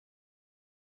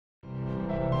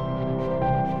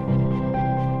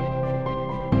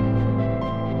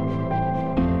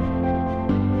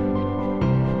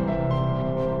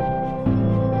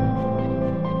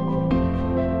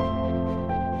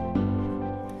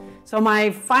So my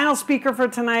final speaker for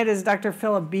tonight is Dr.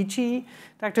 Philip Beachy.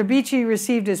 Dr. Beachy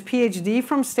received his PhD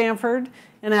from Stanford,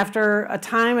 and after a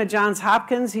time at Johns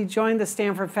Hopkins, he joined the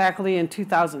Stanford faculty in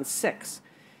 2006.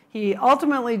 He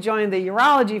ultimately joined the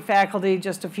urology faculty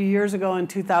just a few years ago in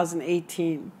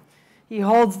 2018. He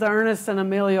holds the Ernest and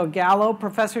Emilio Gallo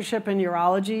Professorship in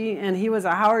Urology, and he was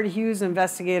a Howard Hughes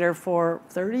investigator for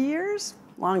 30 years?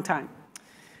 Long time.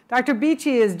 Dr.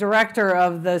 Beachy is director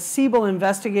of the Siebel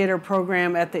Investigator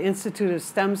Program at the Institute of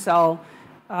Stem Cell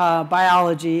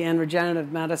Biology and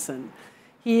Regenerative Medicine.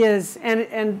 He is,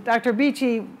 and Dr.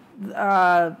 Beachy,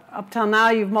 up till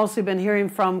now, you've mostly been hearing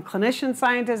from clinician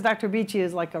scientists. Dr. Beachy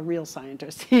is like a real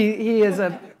scientist. He is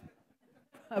a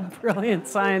brilliant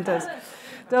scientist.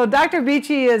 So Dr.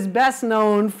 Beachy is best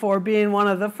known for being one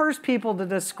of the first people to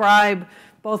describe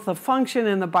both the function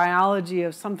and the biology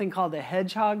of something called the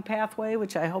hedgehog pathway,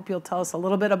 which I hope you'll tell us a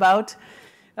little bit about.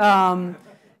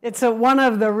 It's one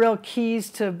of the real keys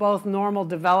to both normal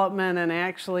development and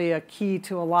actually a key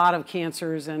to a lot of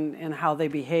cancers and how they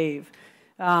behave.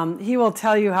 He will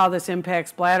tell you how this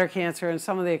impacts bladder cancer and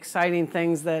some of the exciting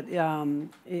things that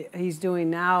he's doing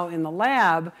now in the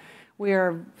lab. We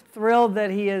are thrilled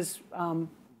that he has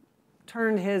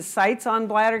turned his sights on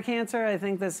bladder cancer. I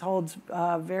think this holds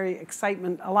a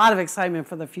lot of excitement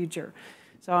for the future.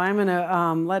 So I'm going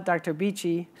to let Dr.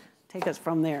 Beachy take us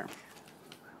from there.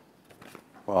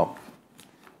 Well,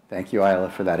 thank you, Isla,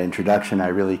 for that introduction. I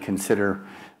really consider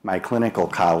my clinical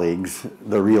colleagues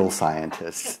the real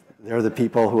scientists. They're the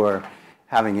people who are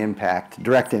having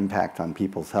direct impact on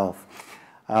people's health.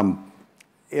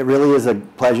 It really is a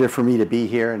pleasure for me to be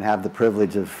here and have the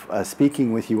privilege of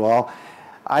speaking with you all.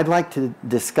 I'd like to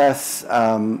discuss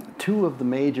two of the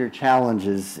major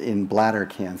challenges in bladder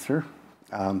cancer.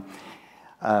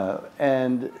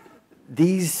 And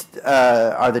these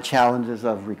are the challenges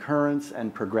of recurrence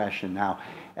and progression. Now,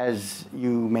 as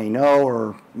you may know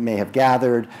or may have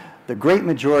gathered, the great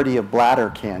majority of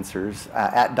bladder cancers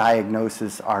at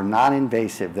diagnosis are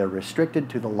non-invasive. They're restricted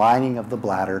to the lining of the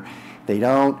bladder. They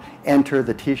don't enter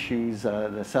the tissues,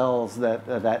 the cells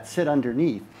that sit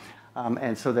underneath.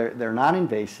 And so they're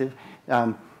non-invasive.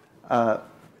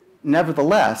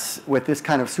 Nevertheless, with this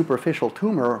kind of superficial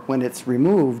tumor, when it's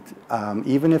removed,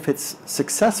 even if it's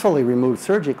successfully removed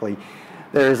surgically,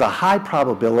 there is a high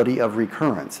probability of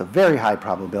recurrence, a very high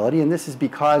probability, and this is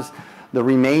because the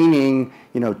remaining,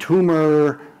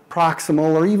 tumor,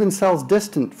 proximal, or even cells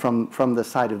distant from the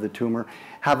site of the tumor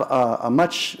have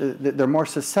they're more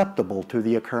susceptible to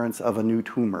the occurrence of a new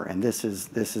tumor, and this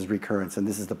is recurrence, and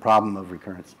this is the problem of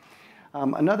recurrence.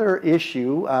 Another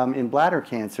issue in bladder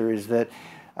cancer is that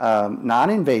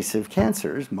non-invasive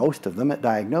cancers, most of them at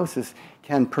diagnosis,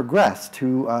 can progress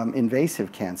to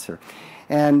invasive cancer.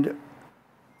 And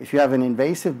if you have an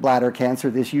invasive bladder cancer,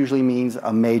 this usually means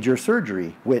a major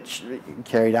surgery, which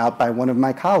carried out by one of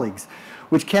my colleagues,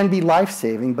 which can be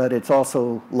life-saving, but it's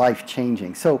also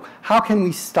life-changing. So how can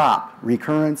we stop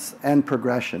recurrence and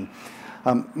progression?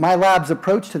 My lab's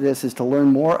approach to this is to learn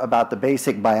more about the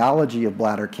basic biology of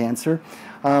bladder cancer,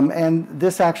 and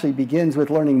this actually begins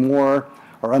with learning more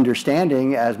or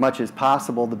understanding as much as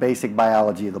possible the basic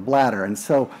biology of the bladder. And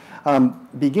so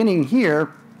beginning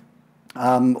here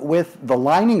with the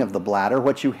lining of the bladder,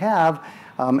 what you have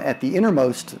at the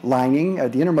innermost lining,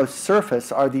 the innermost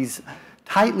surface, are these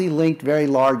tightly linked, very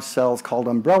large cells called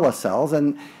umbrella cells,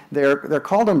 and they're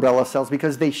called umbrella cells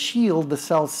because they shield the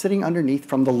cells sitting underneath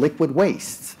from the liquid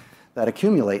wastes that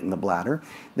accumulate in the bladder.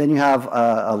 Then you have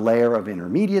a layer of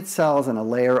intermediate cells and a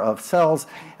layer of cells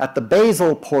at the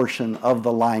basal portion of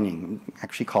the lining. We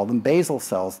actually call them basal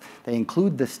cells. They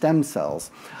include the stem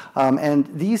cells. And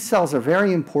these cells are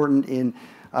very important in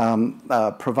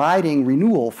providing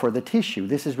renewal for the tissue.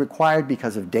 This is required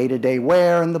because of day-to-day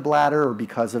wear in the bladder or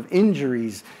because of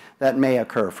injuries that may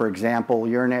occur. For example,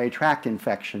 urinary tract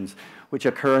infections, which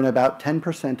occur in about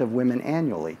 10% of women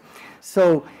annually.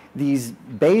 So these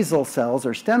basal cells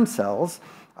or stem cells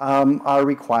are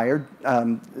required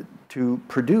to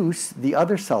produce the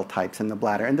other cell types in the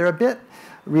bladder. And they're a bit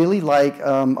really like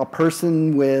a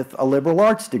person with a liberal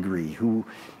arts degree who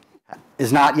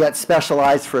is not yet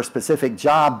specialized for a specific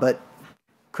job, but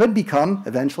could become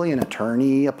eventually an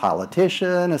attorney, a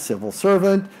politician, a civil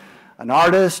servant, an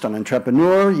artist, an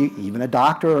entrepreneur, even a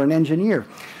doctor or an engineer.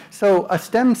 So a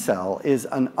stem cell is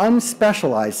an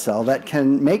unspecialized cell that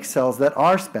can make cells that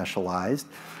are specialized,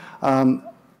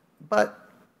 but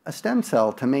a stem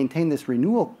cell, to maintain this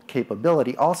renewal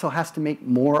capability, also has to make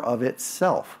more of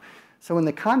itself. So in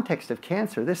the context of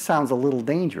cancer, this sounds a little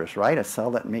dangerous, right? A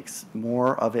cell that makes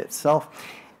more of itself.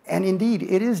 And indeed,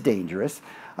 it is dangerous.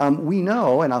 we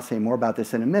know, and I'll say more about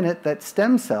this in a minute, that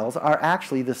stem cells are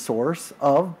actually the source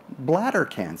of bladder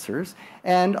cancers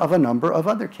and of a number of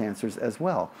other cancers as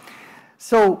well.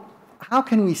 So how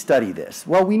can we study this?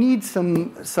 Well, we need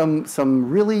some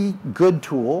really good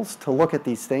tools to look at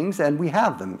these things, and we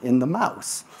have them in the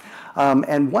mouse.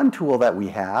 And one tool that we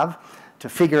have to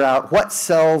figure out what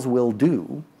cells will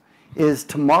do is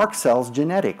to mark cells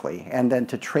genetically and then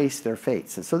to trace their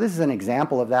fates. And so this is an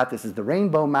example of that. This is the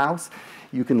rainbow mouse.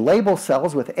 You can label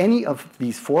cells with any of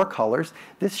these 4 colors.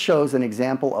 This shows an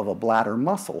example of a bladder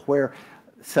muscle where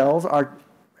cells are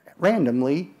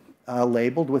randomly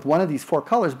labeled with one of these 4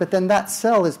 colors, but then that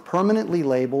cell is permanently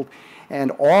labeled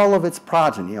and all of its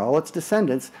progeny, all its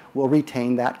descendants, will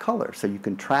retain that color. So you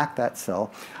can track that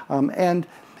cell.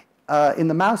 In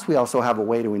the mouse, we also have a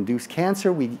way to induce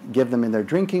cancer. We give them in their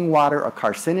drinking water a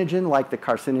carcinogen like the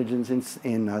carcinogens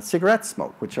in cigarette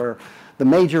smoke, which are the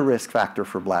major risk factor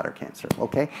for bladder cancer,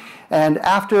 okay? And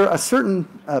after a certain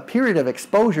period of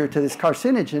exposure to this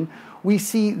carcinogen, we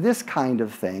see this kind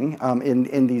of thing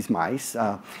in these mice.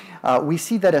 We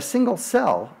see that a single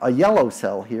cell, a yellow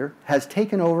cell here, has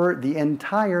taken over the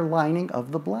entire lining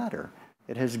of the bladder.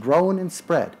 It has grown and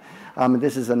spread.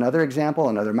 This is another example,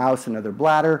 another mouse, another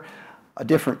bladder, a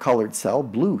different colored cell,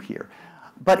 blue here.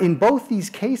 But in both these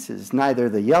cases, neither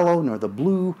the yellow nor the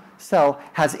blue cell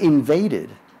has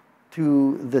invaded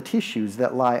to the tissues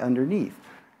that lie underneath.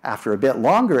 After a bit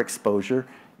longer exposure,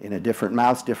 in a different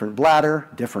mouse, different bladder,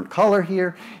 different color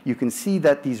here, you can see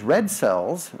that these red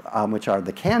cells, which are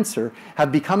the cancer,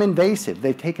 have become invasive.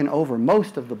 They've taken over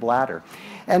most of the bladder.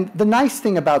 And the nice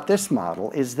thing about this model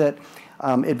is that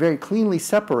it very cleanly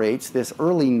separates this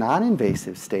early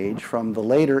non-invasive stage from the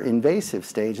later invasive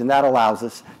stage, and that allows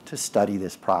us to study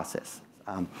this process.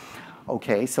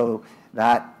 Okay, so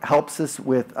that helps us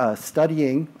with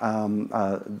studying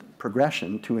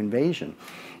progression to invasion.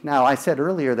 Now, I said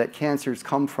earlier that cancers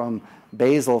come from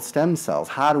basal stem cells.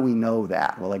 How do we know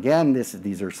that? Well, again,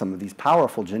 these are some of these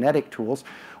powerful genetic tools.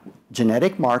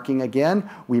 Genetic marking, again,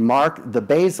 we mark the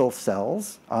basal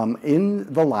cells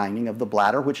in the lining of the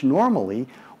bladder, which normally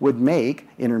would make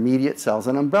intermediate cells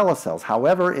and umbrella cells.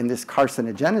 However, in this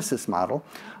carcinogenesis model,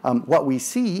 what we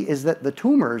see is that the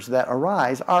tumors that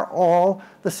arise are all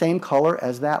the same color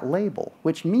as that label,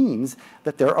 which means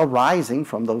that they're arising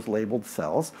from those labeled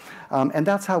cells. And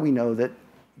that's how we know that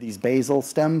these basal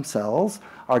stem cells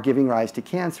are giving rise to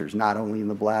cancers, not only in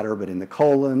the bladder, but in the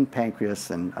colon, pancreas,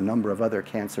 and a number of other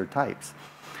cancer types.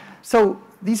 So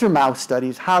these are mouse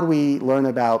studies. How do we learn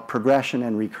about progression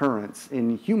and recurrence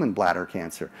in human bladder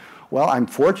cancer? Well, I'm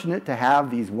fortunate to have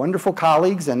these wonderful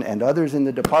colleagues and others in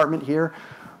the department here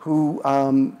who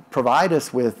provide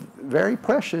us with very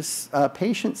precious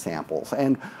patient samples.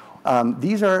 And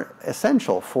these are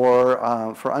essential for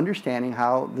understanding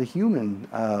how the human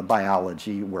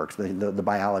biology works, the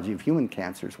biology of human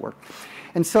cancers work.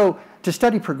 And so to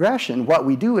study progression, what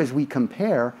we do is we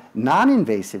compare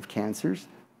non-invasive cancers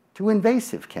to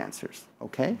invasive cancers,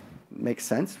 okay? Makes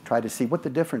sense. Try to see what the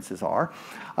differences are.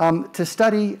 To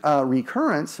study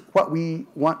recurrence, what we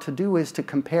want to do is to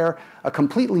compare a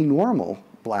completely normal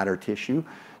bladder tissue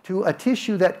to a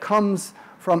tissue that comes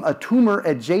from a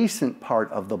tumor-adjacent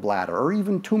part of the bladder, or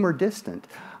even tumor-distant.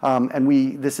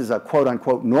 This is a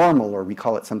quote-unquote normal, or we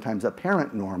call it sometimes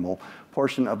apparent normal,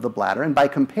 portion of the bladder. And by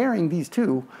comparing these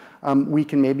two, we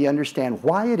can maybe understand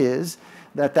why it is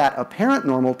that that apparent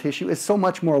normal tissue is so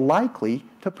much more likely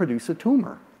to produce a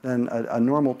tumor than a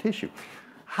normal tissue.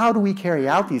 How do we carry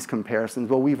out these comparisons?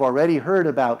 Well, we've already heard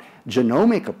about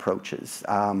genomic approaches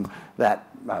that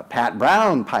Pat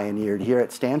Brown pioneered here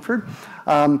at Stanford.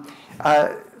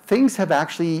 Things have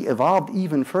actually evolved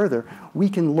even further. We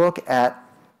can look at,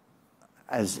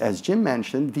 as Jim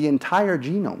mentioned, the entire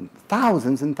genome,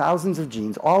 thousands and thousands of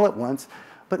genes all at once,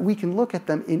 but we can look at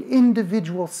them in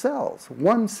individual cells,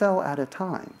 one cell at a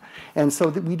time. And so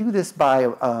we do this by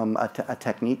a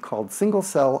technique called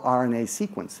single-cell RNA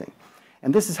sequencing.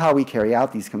 And this is how we carry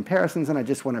out these comparisons, and I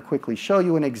just want to quickly show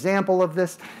you an example of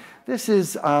this. This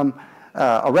is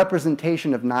a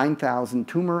representation of 9,000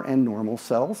 tumor and normal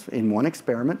cells in one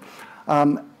experiment.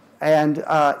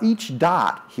 Each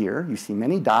dot here, you see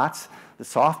many dots. The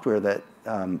software that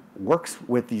works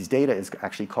with these data is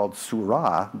actually called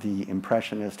Seurat, the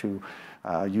impressionist who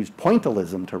used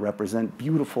pointillism to represent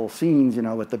beautiful scenes, you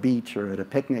know, at the beach or at a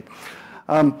picnic.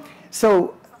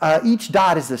 Each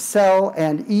dot is a cell,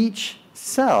 and each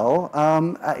cell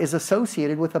is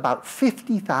associated with about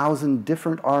 50,000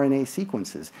 different RNA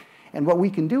sequences. And what we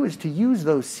can do is to use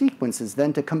those sequences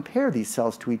then to compare these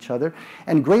cells to each other,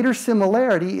 and greater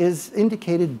similarity is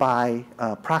indicated by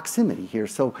proximity here.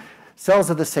 So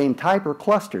Cells of the same type are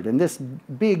clustered, and this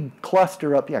big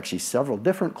cluster up, actually several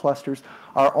different clusters,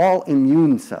 are all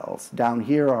immune cells. Down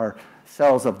here are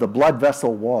cells of the blood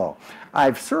vessel wall.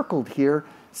 I've circled here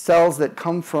cells that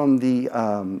come from the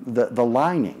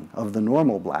lining of the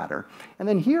normal bladder. And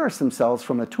then here are some cells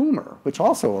from a tumor, which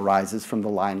also arises from the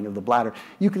lining of the bladder.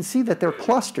 You can see that they're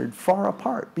clustered far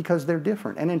apart because they're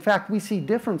different. And in fact, we see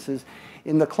differences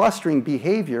in the clustering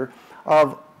behavior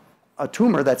of a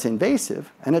tumor that's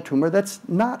invasive and a tumor that's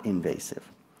not invasive.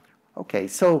 Okay,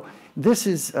 so this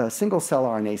is single-cell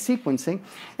RNA sequencing,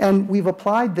 and we've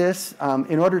applied this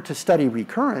in order to study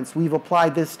recurrence. We've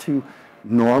applied this to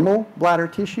normal bladder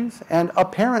tissues and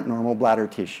apparent normal bladder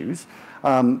tissues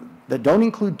that don't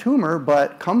include tumor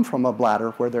but come from a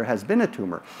bladder where there has been a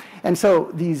tumor. And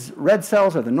so these red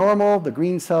cells are the normal, the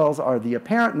green cells are the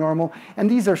apparent normal, and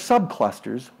these are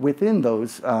subclusters within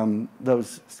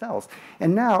those cells.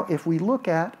 And now if we look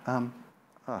at,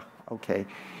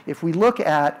 if we look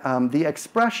at the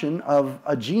expression of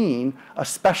a gene, a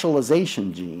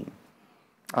specialization gene,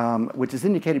 which is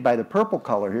indicated by the purple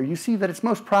color here, you see that it's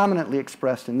most prominently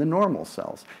expressed in the normal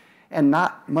cells and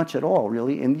not much at all,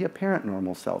 really, in the apparent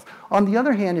normal cells. On the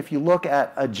other hand, if you look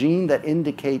at a gene that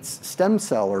indicates stem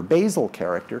cell or basal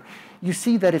character, you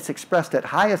see that it's expressed at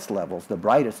highest levels, the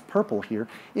brightest purple here,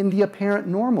 in the apparent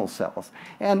normal cells.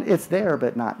 And it's there,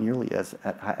 but not nearly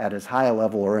at as high a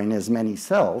level or in as many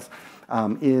cells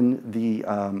in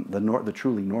the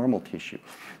truly normal tissue.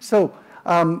 So,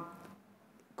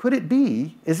 could it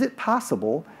be, is it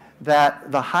possible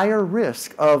that the higher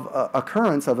risk of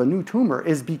occurrence of a new tumor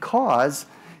is because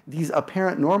these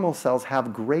apparent normal cells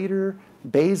have greater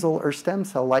basal or stem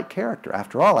cell-like character?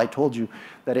 After all, I told you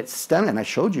that it's stem, and I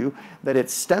showed you that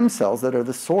it's stem cells that are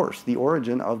the source, the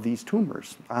origin of these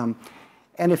tumors. And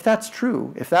if that's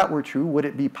true, if that were true, would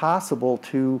it be possible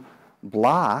to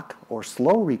block or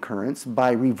slow recurrence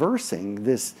by reversing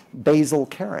this basal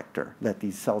character that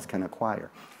these cells can acquire?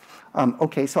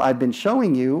 Okay, so I've been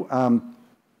showing you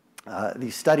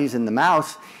these studies in the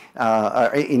mouse,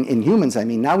 in humans, I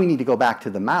mean. Now we need to go back to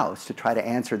the mouse to try to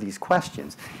answer these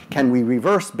questions. Can we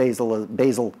reverse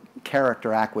basal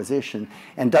character acquisition,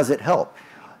 and does it help?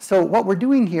 So what we're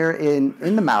doing here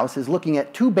in the mouse is looking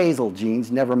at two basal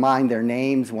genes, never mind their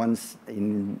names, one's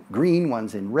in green,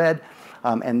 one's in red,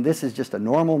 and this is just a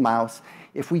normal mouse.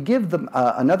 If we give them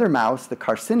another mouse the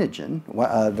carcinogen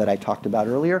that I talked about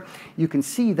earlier, you can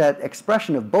see that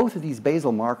expression of both of these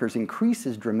basal markers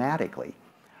increases dramatically.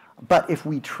 But if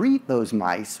we treat those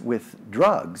mice with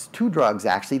drugs, two drugs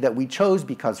actually, that we chose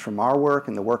because from our work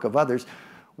and the work of others,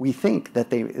 we thought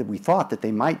that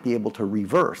they might be able to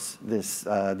reverse this,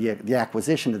 the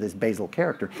acquisition of this basal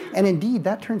character. And indeed,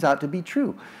 that turns out to be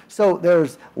true. So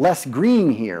there's less green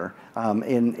here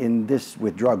in this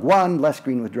with drug 1, less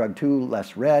green with drug 2,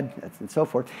 less red, and so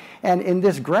forth. And in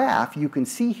this graph, you can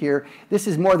see here, this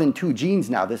is more than 2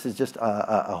 genes now. This is just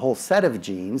a whole set of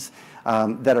genes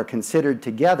that are considered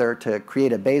together to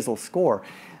create a basal score.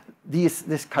 This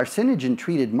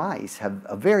carcinogen-treated mice have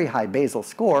a very high basal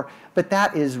score, but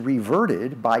that is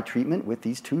reverted by treatment with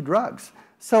these 2 drugs.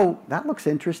 So that looks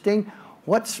interesting.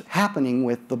 What's happening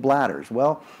with the bladders?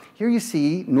 Well, here you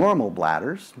see normal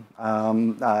bladders,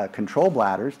 control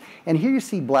bladders, and here you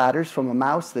see bladders from a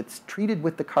mouse that's treated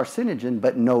with the carcinogen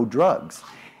but no drugs.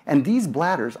 And these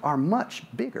bladders are much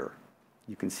bigger.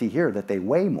 You can see here that they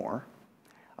weigh more,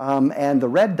 and the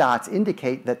red dots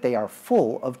indicate that they are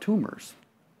full of tumors.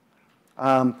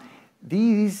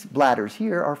 These bladders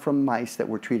here are from mice that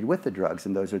were treated with the drugs,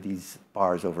 and those are these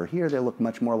bars over here. They look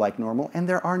much more like normal, and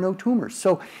there are no tumors.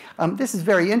 So this is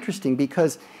very interesting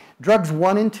because drugs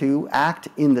 1 and 2 act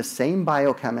in the same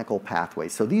biochemical pathway.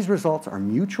 So these results are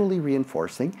mutually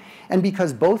reinforcing, and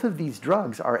because both of these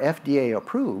drugs are FDA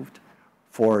approved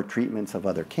for treatments of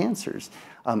other cancers,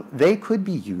 they could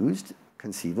be used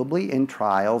conceivably in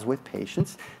trials with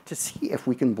patients to see if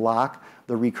we can block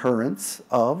the recurrence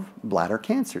of bladder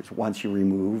cancers once you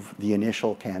remove the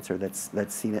initial cancer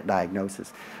that's seen at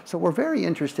diagnosis. So we're very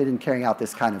interested in carrying out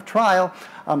this kind of trial.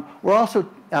 We're also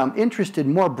interested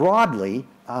more broadly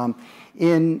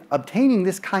in obtaining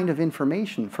this kind of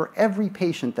information for every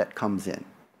patient that comes in.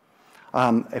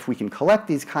 If we can collect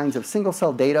these kinds of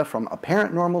single-cell data from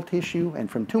apparent normal tissue and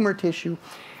from tumor tissue,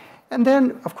 and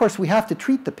then, of course, we have to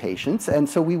treat the patients, and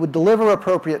so we would deliver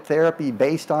appropriate therapy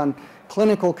based on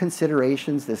clinical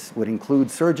considerations. This would include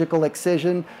surgical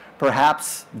excision,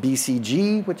 perhaps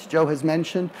BCG, which Joe has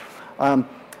mentioned.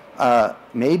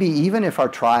 Maybe even if our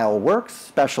trial works,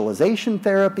 specialization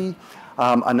therapy.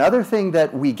 Another thing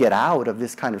that we get out of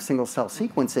this kind of single-cell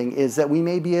sequencing is that we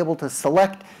may be able to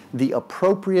select the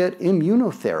appropriate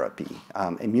immunotherapy.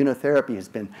 Immunotherapy has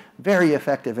been very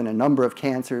effective in a number of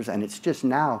cancers, and it's just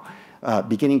now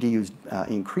beginning to use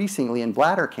increasingly in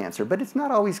bladder cancer, but it's not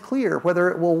always clear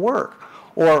whether it will work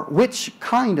or which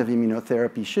kind of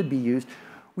immunotherapy should be used.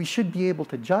 We should be able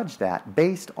to judge that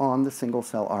based on the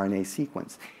single-cell RNA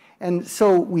sequence. And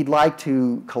so we'd like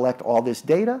to collect all this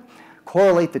data,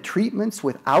 correlate the treatments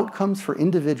with outcomes for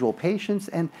individual patients,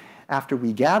 and after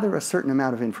we gather a certain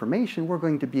amount of information, we're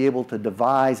going to be able to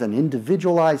devise an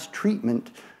individualized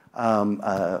treatment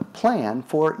plan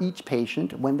for each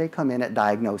patient when they come in at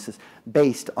diagnosis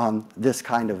based on this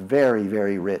kind of very,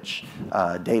 very rich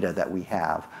data that we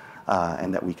have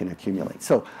and that we can accumulate.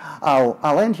 So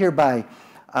I'll end here by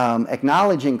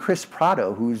acknowledging Chris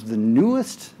Prado, who's the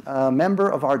newest member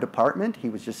of our department. He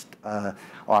was just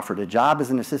offered a job as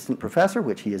an assistant professor,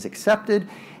 which he has accepted,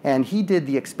 and he did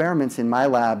the experiments in my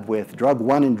lab with drug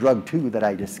 1 and drug 2 that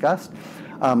I discussed.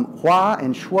 Hua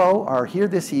and Shuo are here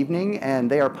this evening,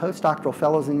 and they are postdoctoral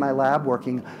fellows in my lab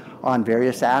working on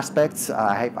various aspects.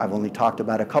 I've only talked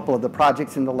about a couple of the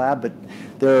projects in the lab, but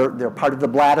they're part of the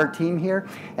Bladder team here.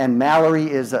 And Mallory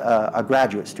is a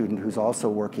graduate student who's also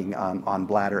working on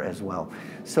Bladder as well.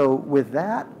 So with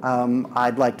that,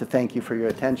 I'd like to thank you for your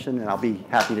attention, and I'll be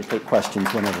happy to take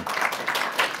questions whenever.